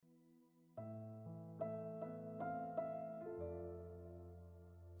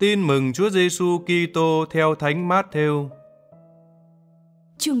Tin mừng Chúa Giêsu Kitô theo Thánh Mát-thêu.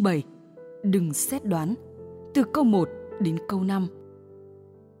 Chương 7. Đừng xét đoán. Từ câu 1 đến câu 5.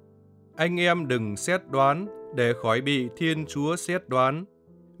 Anh em đừng xét đoán để khỏi bị Thiên Chúa xét đoán.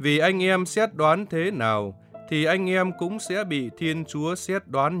 Vì anh em xét đoán thế nào thì anh em cũng sẽ bị Thiên Chúa xét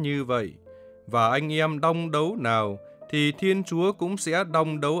đoán như vậy. Và anh em đong đấu nào thì Thiên Chúa cũng sẽ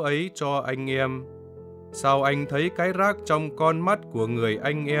đong đấu ấy cho anh em. Sao anh thấy cái rác trong con mắt của người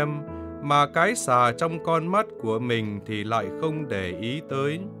anh em, mà cái xà trong con mắt của mình thì lại không để ý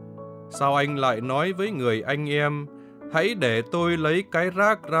tới? Sao anh lại nói với người anh em, hãy để tôi lấy cái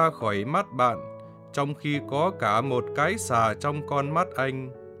rác ra khỏi mắt bạn, trong khi có cả một cái xà trong con mắt anh?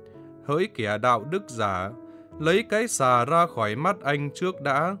 Hỡi kẻ đạo đức giả, lấy cái xà ra khỏi mắt anh trước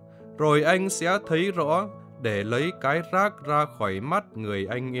đã, rồi anh sẽ thấy rõ để lấy cái rác ra khỏi mắt người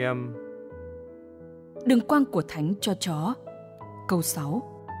anh em. Đừng quăng của thánh cho chó. Câu 6.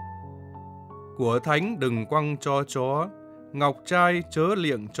 Của thánh đừng quăng cho chó, ngọc trai chớ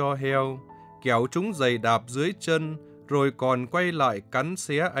liệng cho heo, kẻo chúng giày đạp dưới chân, rồi còn quay lại cắn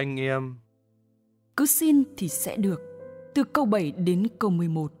xé anh em. Cứ xin thì sẽ được. Từ câu 7 đến câu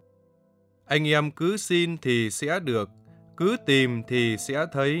 11. Anh em cứ xin thì sẽ được, cứ tìm thì sẽ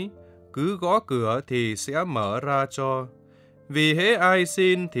thấy, cứ gõ cửa thì sẽ mở ra cho. Vì hễ ai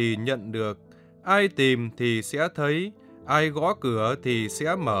xin thì nhận được, ai tìm thì sẽ thấy, ai gõ cửa thì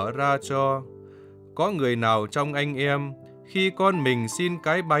sẽ mở ra cho. Có người nào trong anh em, khi con mình xin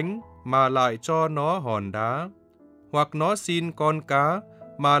cái bánh mà lại cho nó hòn đá, hoặc nó xin con cá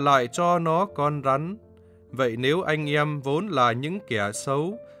mà lại cho nó con rắn? Vậy nếu anh em vốn là những kẻ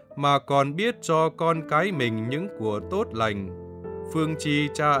xấu, mà còn biết cho con cái mình những của tốt lành, phương chi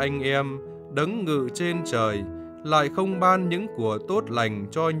Cha anh em, đấng ngự trên trời, lại không ban những của tốt lành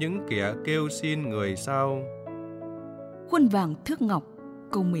cho những kẻ kêu xin người sao? Khuôn vàng thước ngọc.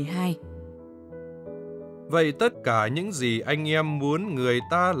 Câu 12. Vậy tất cả những gì anh em muốn người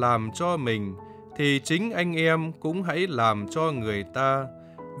ta làm cho mình, thì chính anh em cũng hãy làm cho người ta,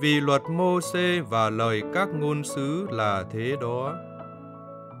 vì luật Mô-xê và lời các ngôn sứ là thế đó.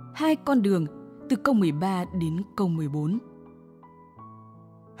 2 con đường. Từ câu 13 đến câu 14.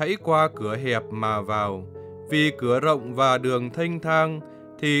 Hãy qua cửa hẹp mà vào, vì cửa rộng và đường thênh thang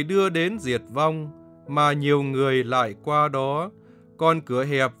thì đưa đến diệt vong, mà nhiều người lại qua đó. Còn cửa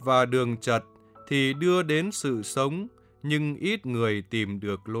hẹp và đường chật thì đưa đến sự sống, nhưng ít người tìm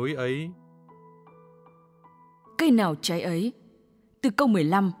được lối ấy. Cây nào trái ấy. Từ câu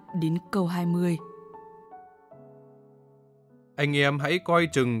 15 đến câu 20. Anh em hãy coi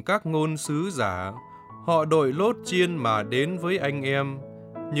chừng các ngôn sứ giả. Họ đội lốt chiên mà đến với anh em,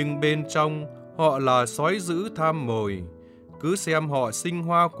 nhưng bên trong họ là sói dữ tham mồi. Cứ xem họ sinh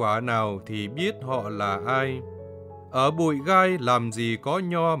hoa quả nào thì biết họ là ai. Ở bụi gai làm gì có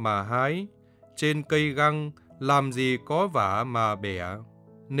nho mà hái, trên cây găng làm gì có vả mà bẻ.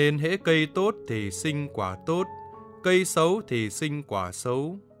 Nên hễ cây tốt thì sinh quả tốt, cây xấu thì sinh quả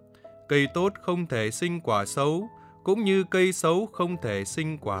xấu. Cây tốt không thể sinh quả xấu, cũng như cây xấu không thể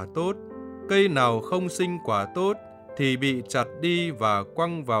sinh quả tốt. Cây nào không sinh quả tốt thì bị chặt đi và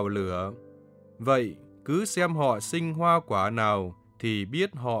quăng vào lửa. Vậy cứ xem họ sinh hoa quả nào thì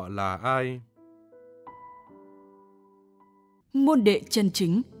biết họ là ai. Môn đệ chân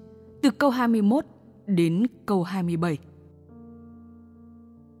chính. Từ câu 21 đến câu 27.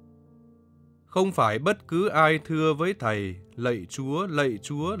 Không phải bất cứ ai thưa với Thầy, lạy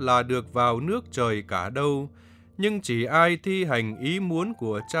Chúa là được vào nước trời cả đâu, nhưng chỉ ai thi hành ý muốn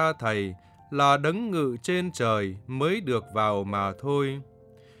của Cha Thầy là đấng ngự trên trời mới được vào mà thôi.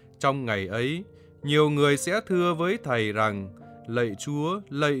 Trong ngày ấy, nhiều người sẽ thưa với Thầy rằng,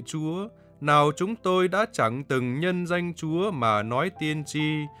 lạy Chúa, nào chúng tôi đã chẳng từng nhân danh Chúa mà nói tiên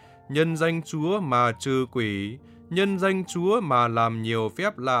tri, nhân danh Chúa mà trừ quỷ, nhân danh Chúa mà làm nhiều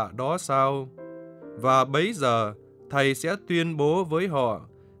phép lạ đó sao? Và bấy giờ, Thầy sẽ tuyên bố với họ,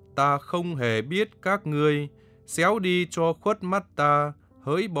 ta không hề biết các ngươi, xéo đi cho khuất mắt ta,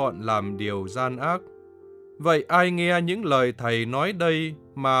 hỡi bọn làm điều gian ác. Vậy ai nghe những lời Thầy nói đây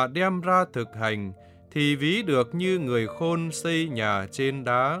mà đem ra thực hành, thì ví được như người khôn xây nhà trên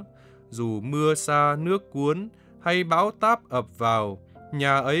đá. Dù mưa sa nước cuốn hay bão táp ập vào,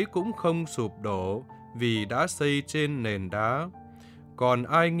 nhà ấy cũng không sụp đổ, vì đã xây trên nền đá. Còn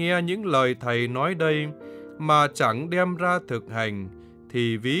ai nghe những lời Thầy nói đây mà chẳng đem ra thực hành,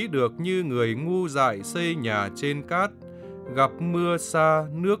 thì ví được như người ngu dại xây nhà trên cát. Gặp mưa sa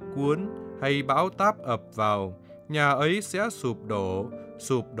nước cuốn hay bão táp ập vào, nhà ấy sẽ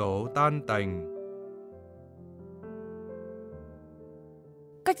sụp đổ tan tành.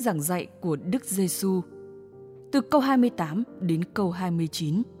 Cách giảng dạy của Đức Giêsu. từ câu 28 đến câu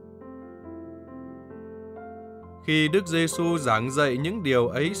 29. Khi Đức Giêsu giảng dạy những điều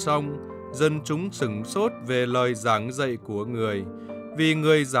ấy xong, dân chúng sửng sốt về lời giảng dạy của Người, vì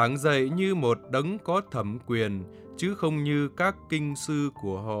Người giảng dạy như một đấng có thẩm quyền, chứ không như các kinh sư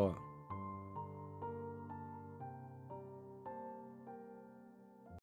của họ.